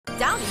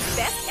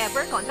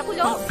ever kontra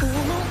kulog.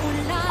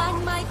 Umuulan,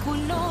 may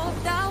kulog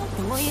daw,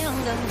 tuloy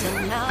hanggang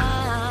dyan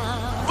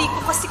lang. Di ko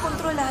kasi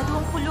kontrolado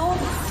ang kulog.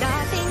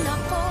 Dating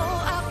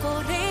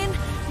ako rin,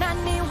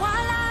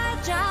 naniwala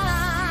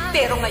dyan.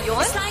 Pero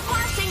ngayon, It's like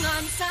walking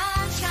on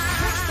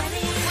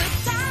sunshine with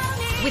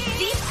Downy. with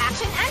Deep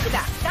Action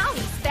Antidote,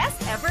 Downy's best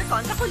ever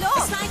kontra kulog.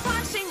 It's like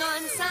walking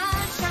on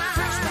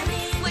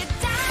sunshine with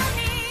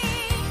Downy.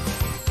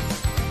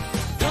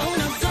 Go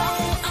na go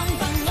ang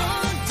bango,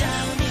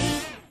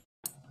 Downy.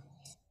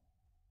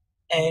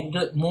 And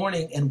good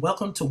morning and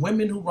welcome to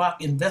Women Who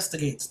Rock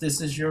Investigates. This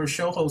is your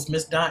show host,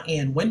 Miss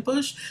Diane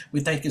Winbush.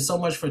 We thank you so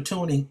much for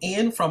tuning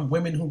in from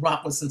Women Who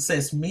Rock with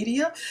Success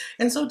Media.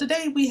 And so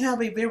today we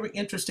have a very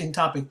interesting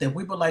topic that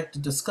we would like to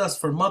discuss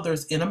for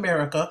mothers in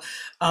America.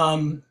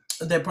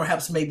 That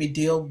perhaps maybe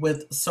deal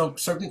with some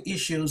certain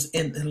issues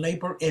in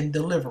labor and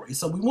delivery.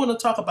 So we want to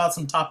talk about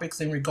some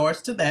topics in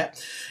regards to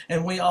that.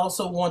 And we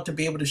also want to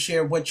be able to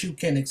share what you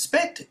can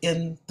expect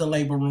in the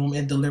labor room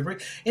and delivery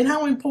and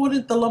how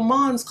important the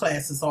Lamaze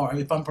classes are,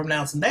 if I'm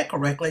pronouncing that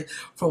correctly,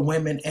 for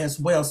women as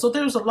well. So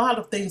there's a lot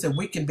of things that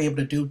we can be able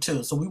to do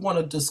too. So we want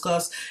to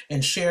discuss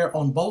and share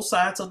on both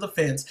sides of the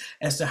fence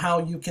as to how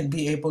you can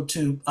be able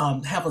to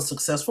have a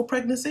successful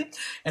pregnancy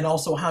and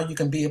also how you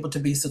can be able to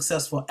be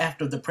successful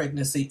after the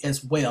pregnancy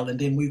as well. And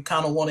then we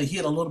kind of want to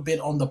hit a little bit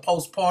on the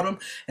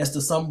postpartum as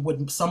to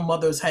what some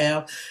mothers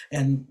have,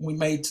 and we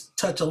may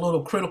touch a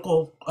little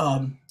critical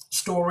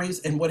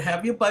stories and what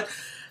have you. But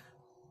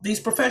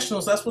these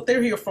professionals, that's what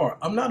they're here for.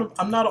 I'm not an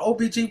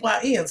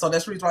OBGYN, so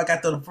that's the reason why I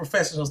got the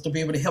professionals to be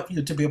able to help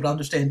you to be able to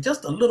understand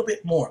just a little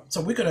bit more. So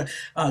we're going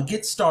to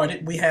get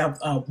started. We have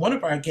one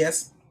of our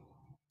guests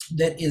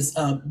that is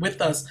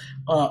with us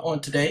on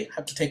today. I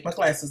have to take my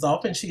glasses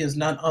off, and she is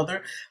none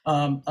other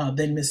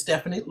than Miss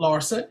Stephanie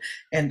Larson,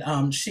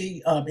 and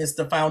she is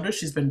the founder.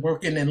 She's been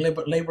working in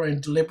labor and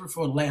delivery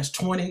for the last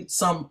 20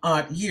 some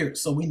odd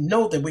years. So we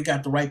know that we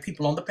got the right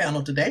people on the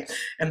panel today.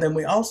 And then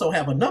we also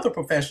have another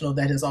professional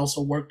that has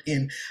also worked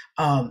in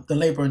the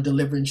labor and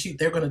delivery, and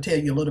they're going to tell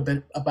you a little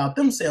bit about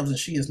themselves, and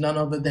she is none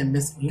other than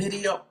Miss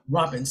Lydia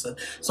Robinson.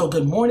 So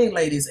good morning,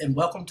 ladies, and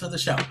welcome to the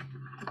show.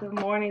 Good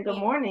morning. Good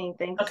morning.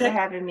 Thanks for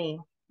having me.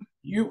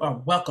 You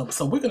are welcome.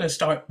 So we're going to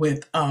start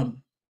with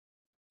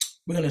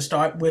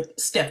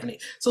Stephanie.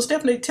 So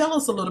Stephanie, tell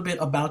us a little bit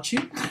about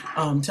you.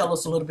 Tell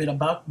us a little bit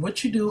about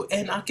what you do,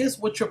 and I guess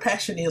what your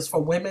passion is for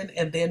women,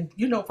 and then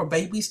for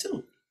babies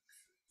too.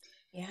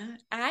 Yeah,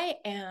 I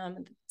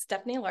am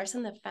Stephanie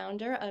Larson, the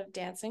founder of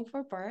Dancing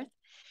for Birth,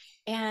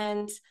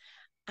 and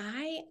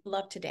I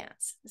love to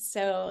dance.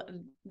 So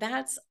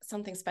that's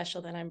something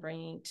special that I'm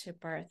bringing to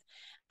birth.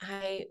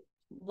 I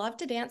love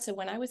to dance. So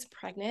when I was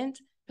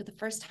pregnant, for the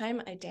first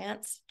time, I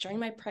danced during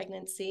my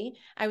pregnancy.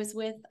 I was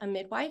with a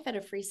midwife at a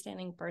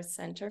freestanding birth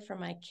center for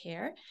my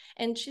care,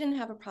 and she didn't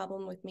have a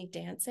problem with me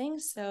dancing.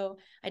 So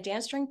I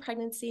danced during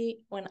pregnancy.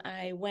 When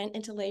I went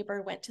into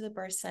labor, went to the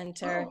birth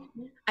center,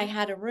 I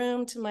had a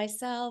room to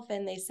myself,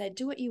 and they said,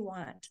 do what you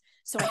want.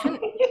 So I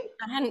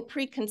hadn't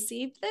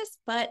preconceived this,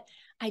 but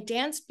I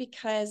danced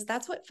because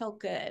that's what felt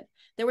good.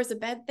 There was a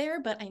bed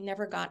there, but I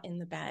never got in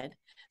the bed.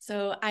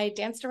 So I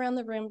danced around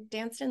the room,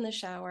 danced in the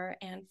shower,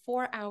 and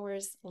 4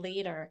 hours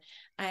later,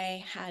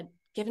 I had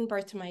given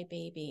birth to my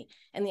baby.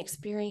 And the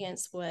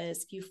experience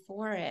was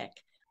euphoric,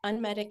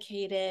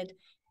 unmedicated,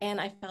 and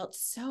I felt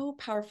so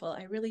powerful.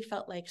 I really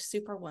felt like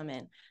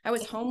Superwoman. I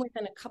was home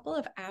within a couple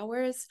of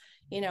hours,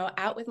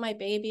 out with my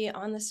baby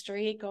on the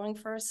street, going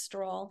for a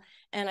stroll,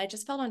 and I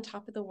just felt on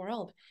top of the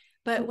world.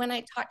 But when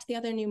I talked to the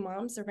other new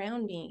moms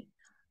around me,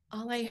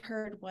 all I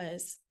heard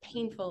was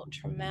painful,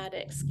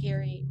 traumatic,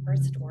 scary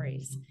birth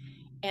stories.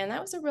 And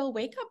that was a real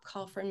wake-up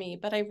call for me.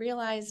 But I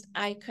realized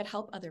I could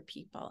help other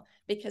people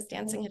because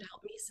dancing had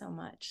helped me so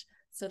much.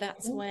 So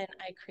that's when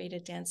I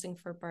created Dancing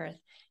for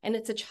Birth. And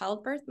it's a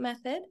childbirth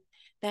method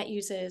that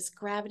uses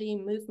gravity,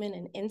 movement,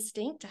 and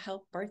instinct to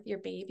help birth your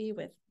baby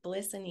with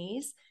bliss and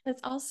ease. And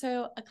it's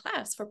also a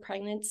class for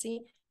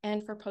pregnancy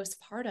and for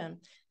postpartum.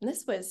 And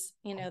this was,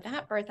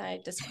 that birth I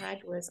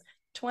described was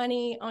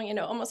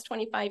almost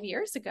 25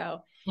 years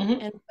ago.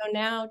 And so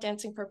now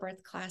Dancing for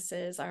Birth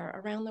classes are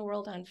around the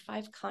world on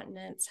 5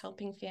 continents,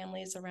 helping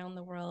families around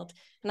the world.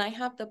 And I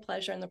have the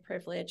pleasure and the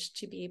privilege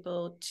to be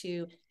able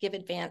to give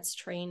advanced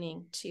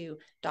training to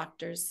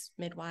doctors,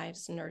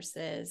 midwives,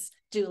 nurses,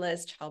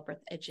 doulas,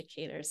 childbirth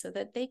educators, so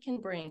that they can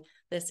bring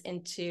this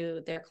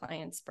into their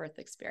clients' birth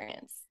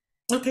experience.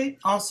 Okay,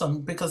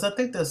 awesome, because I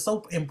think that's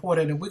so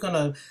important, and we're going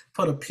to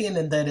put a pin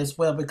in that as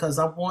well, because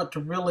I want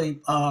to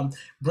really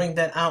bring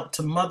that out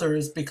to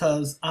mothers,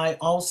 because I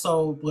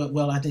also,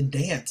 I didn't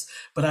dance,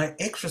 but I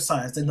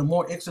exercised, and the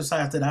more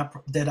exercise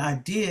that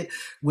I did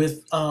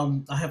with,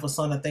 I have a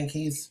son, I think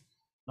he's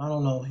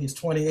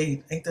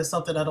 28. Ain't that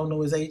something? I don't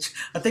know his age.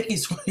 I think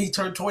he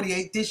turned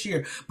 28 this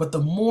year. But the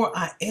more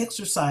I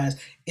exercise,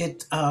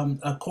 it,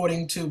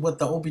 according to what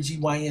the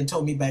OBGYN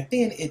told me back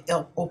then, it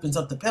opens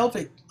up the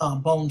pelvic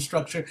bone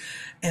structure.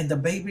 And the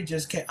baby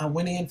just can't. I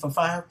went in for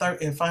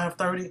 5:30 at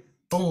 5:30.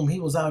 boom,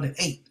 he was out at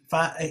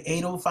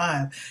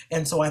 8:05.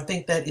 And so I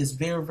think that is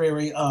very,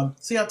 very,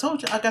 see, I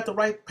told you I got the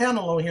right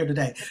panel on here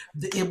today.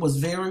 It was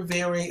very,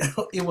 very,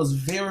 it was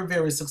very,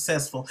 very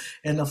successful.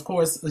 And of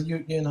course,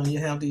 you know, you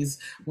have these,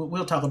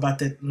 we'll talk about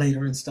that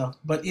later and stuff.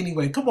 But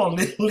anyway, come on,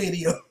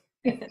 Lydia.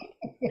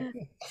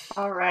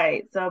 All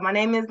right. So my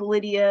name is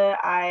Lydia.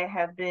 I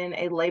have been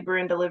a labor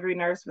and delivery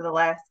nurse for the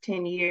last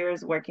 10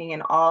 years, working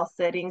in all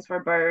settings for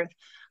birth.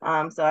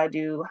 So I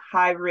do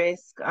high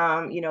risk,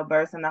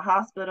 births in the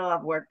hospital.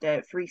 I've worked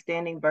at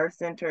freestanding birth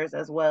centers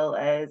as well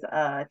as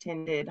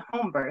attended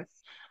home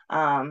births.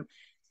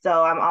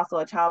 So I'm also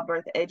a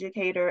childbirth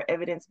educator,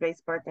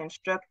 evidence-based birth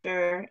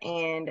instructor,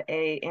 and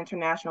a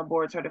international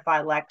board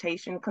certified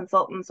lactation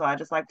consultant. So I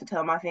just like to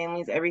tell my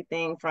families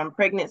everything from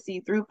pregnancy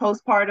through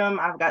postpartum,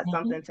 I've got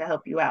something to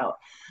help you out.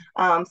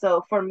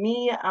 So for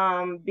me,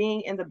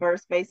 being in the birth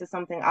space is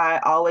something I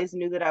always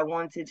knew that I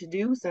wanted to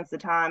do since the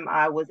time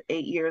I was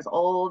 8 years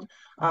old.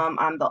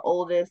 I'm the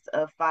oldest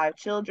of 5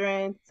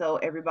 children, so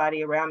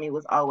everybody around me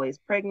was always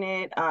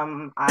pregnant.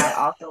 I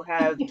also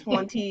have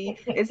 20,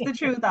 it's the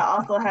truth, I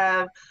also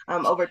have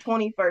over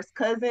 20 first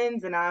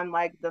cousins, and I'm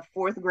like the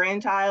 4th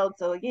grandchild.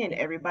 So again,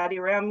 everybody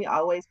around me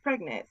always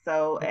pregnant.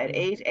 So at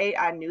age 8,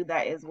 I knew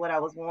that is what I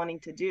was wanting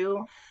to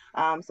do.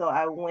 So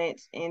I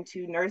went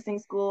into nursing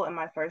school, and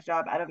my first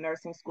job out of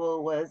nursing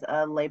school was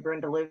labor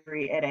and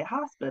delivery at a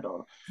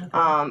hospital.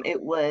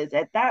 It was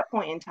at that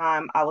point in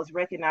time, I was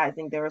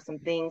recognizing there were some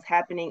things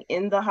happening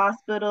in the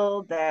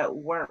hospital that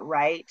weren't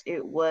right.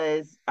 It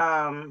was,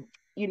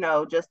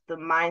 just the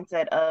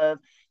mindset of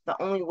the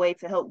only way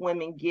to help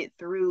women get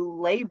through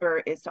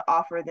labor is to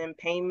offer them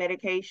pain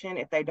medication.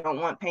 If they don't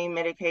want pain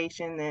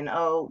medication, then,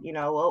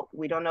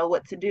 we don't know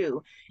what to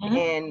do.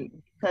 And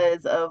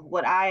because of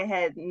what I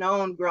had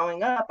known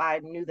growing up, I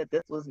knew that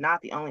this was not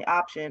the only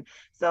option.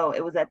 So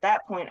it was at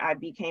that point I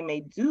became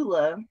a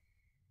doula,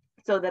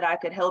 so that I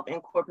could help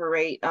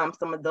incorporate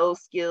some of those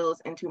skills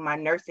into my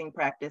nursing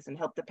practice and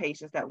help the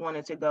patients that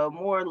wanted to go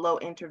more low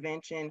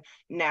intervention,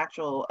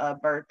 natural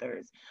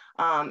birthers.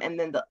 And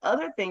then the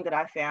other thing that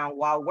I found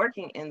while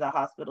working in the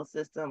hospital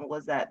system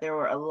was that there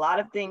were a lot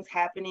of things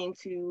happening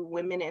to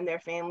women and their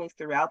families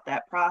throughout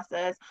that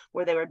process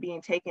where they were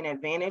being taken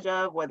advantage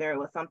of, whether it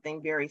was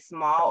something very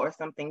small or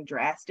something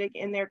drastic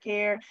in their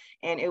care.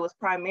 And it was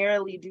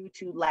primarily due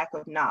to lack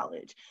of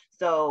knowledge.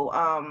 So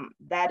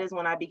that is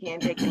when I began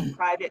taking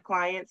private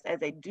clients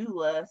as a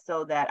doula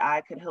so that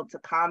I could help to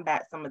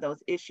combat some of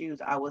those issues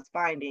I was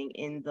finding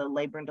in the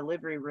labor and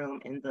delivery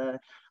room in the,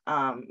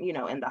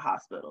 in the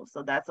hospital.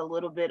 So that's a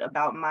little bit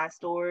about my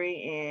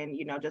story and,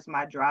 just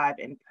my drive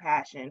and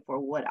passion for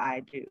what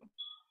I do.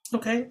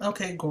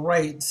 Okay,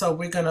 great. So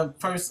we're going to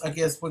first, I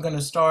guess we're going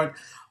to start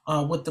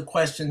with the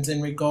questions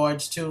in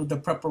regards to the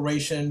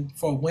preparation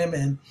for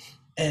women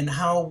and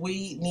how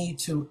we need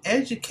to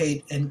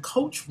educate and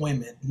coach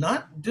women,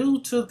 not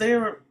due to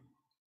their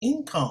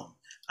income.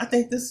 I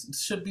think this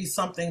should be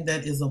something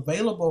that is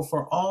available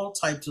for all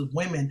types of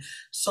women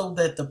so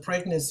that the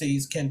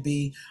pregnancies can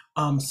be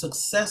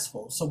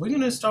successful. So we're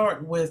going to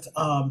start with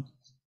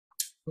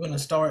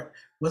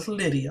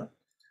Lydia,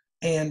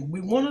 and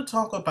we want to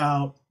talk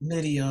about,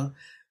 Lydia,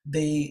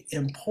 the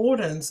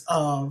importance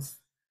of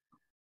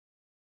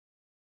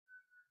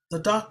the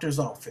doctor's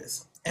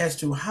office as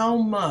to how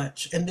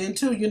much, and then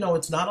too,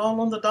 it's not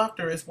all on the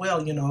doctor as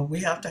well.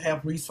 We have to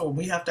have resource,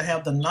 we have to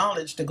have the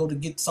knowledge to go to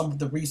get some of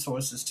the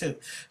resources too.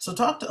 So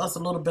talk to us a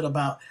little bit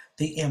about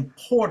the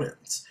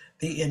importance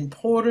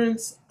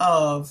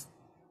of,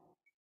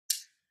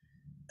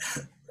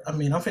 I'm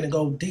going to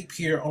go deep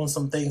here on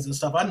some things and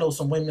stuff. I know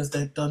some women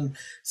that done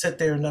sat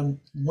there and done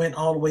went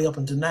all the way up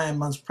into 9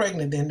 months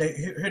pregnant. Then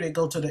here they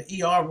go to the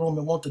ER room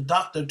and want the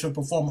doctor to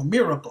perform a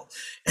miracle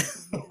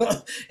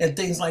and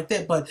things like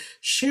that. But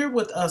share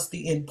with us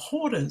the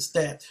importance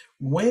that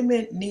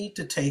women need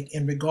to take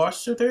in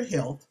regards to their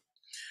health.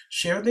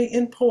 Share the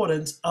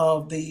importance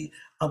of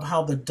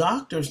how the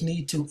doctors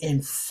need to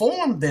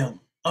inform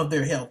them of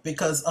their health,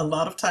 because a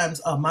lot of times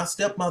my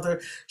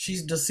stepmother,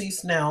 she's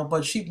deceased now,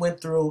 but she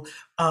went through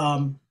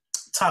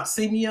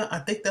toxemia. I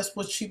think that's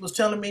what she was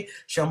telling me.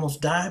 She almost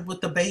died with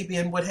the baby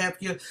and what have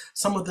you.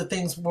 Some of the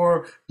things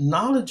were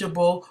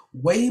knowledgeable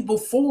way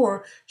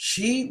before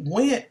she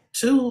went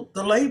to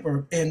the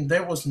labor, and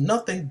there was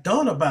nothing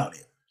done about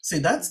it. See,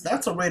 that's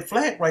a red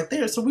flag right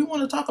there. So we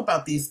want to talk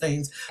about these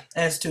things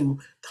as to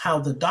how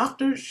the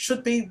doctors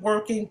should be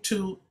working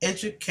to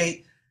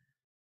educate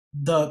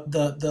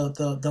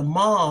the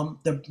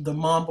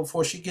mom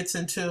before she gets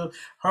into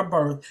her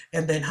birth,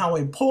 and then how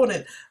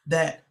important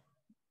that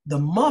the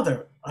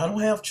mother, I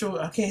don't have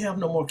children, I can't have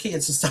no more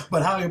kids and stuff,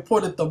 but how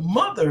important the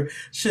mother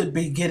should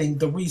be getting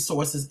the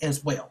resources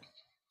as well.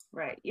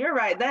 Right, you're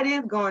right. That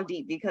is going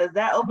deep, because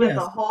that opens a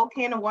whole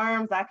can of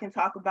worms I can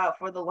talk about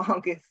for the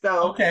longest.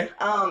 So,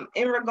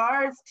 in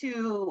regards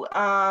to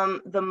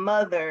the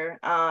mother,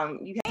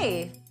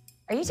 Hey,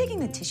 are you taking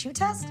the tissue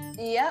test?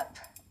 Yep,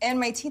 and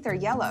my teeth are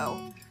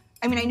yellow.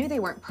 I mean, I knew they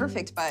weren't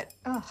perfect, but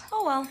oh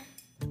well.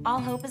 All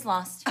hope is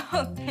lost.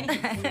 Oh,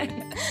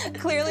 thanks.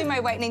 Clearly, my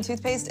whitening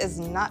toothpaste is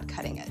not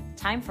cutting it.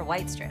 Time for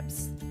white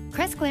strips.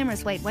 Crest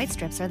Glamorous White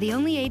strips are the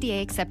only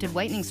ADA-accepted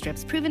whitening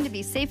strips proven to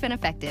be safe and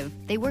effective.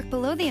 They work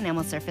below the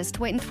enamel surface to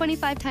whiten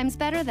 25 times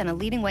better than a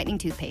leading whitening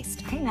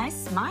toothpaste. Hey, nice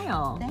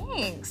smile.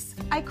 Thanks.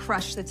 I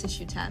crushed the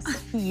tissue test.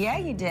 Yeah,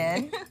 you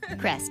did.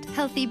 Crest.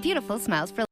 Healthy, beautiful smiles for